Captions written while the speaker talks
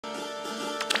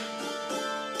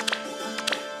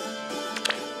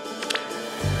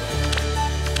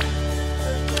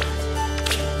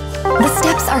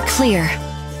are clear.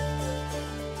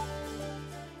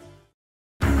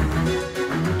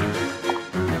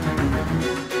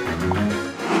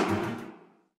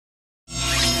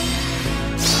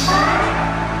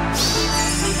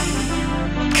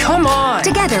 Come on!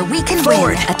 Together we can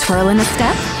Forward. win. A twirl and a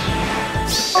step.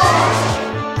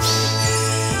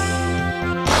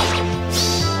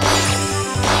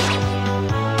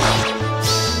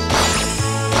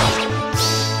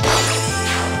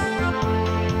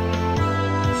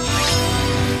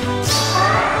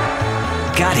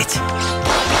 Got it.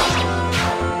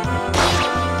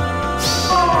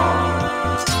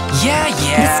 Yeah,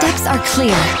 yeah. The steps are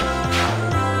clear.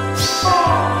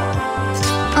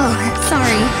 Oh,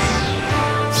 sorry.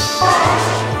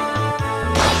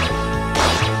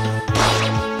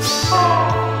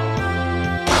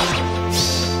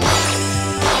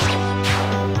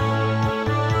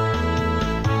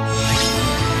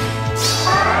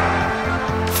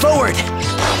 Forward.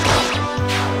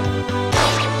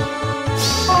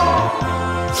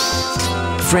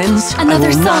 Friends, Another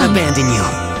I will not song. abandon you.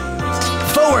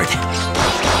 Forward.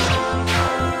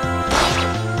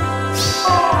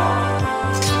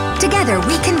 Together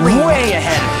we can win. Way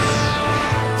ahead.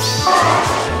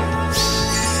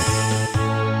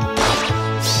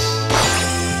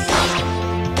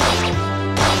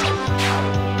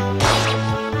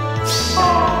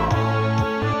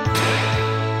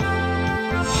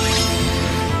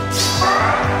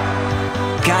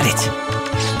 Got it.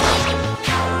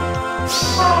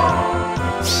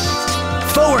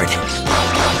 Forward.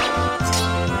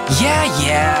 Yeah,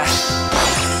 yeah.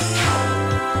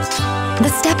 The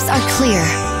steps are clear.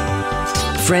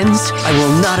 Friends, I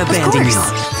will not abandon you.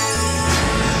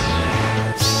 course.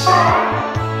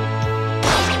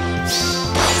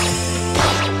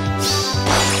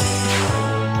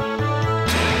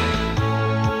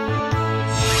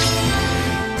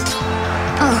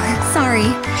 Oh, sorry.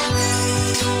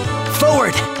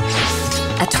 Forward.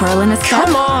 A twirl and a step.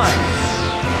 Come on.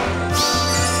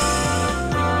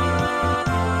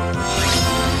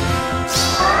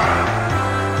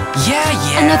 Yeah,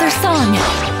 yeah. Another song.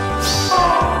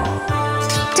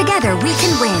 Together we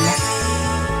can win.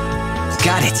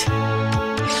 Got it.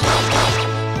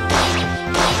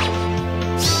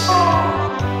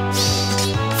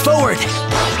 Forward.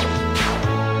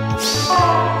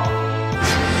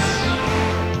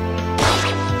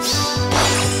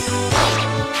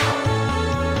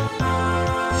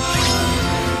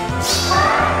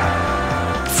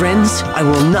 Friends, I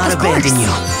will not Of abandon course.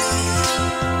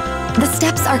 you. The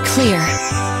steps are clear.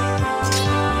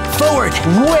 Forward.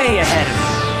 Way ahead of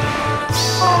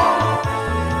me.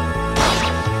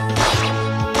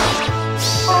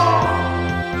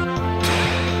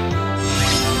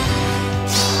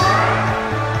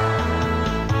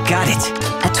 Got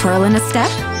it. A twirl and a step.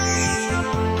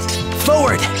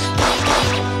 Forward.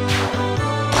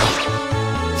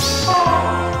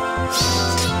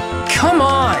 Come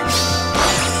on.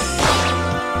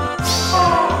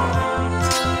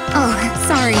 Oh,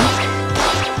 sorry.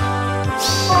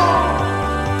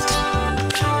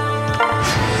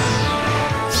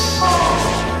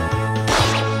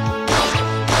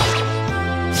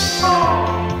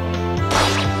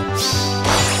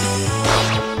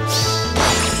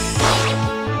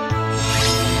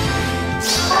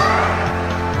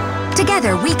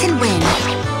 Together we can win.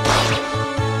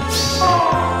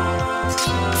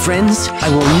 Friends, I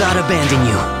will not abandon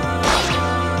you.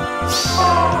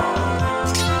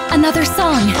 Another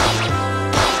song.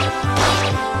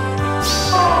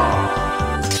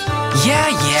 Yeah,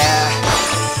 yeah.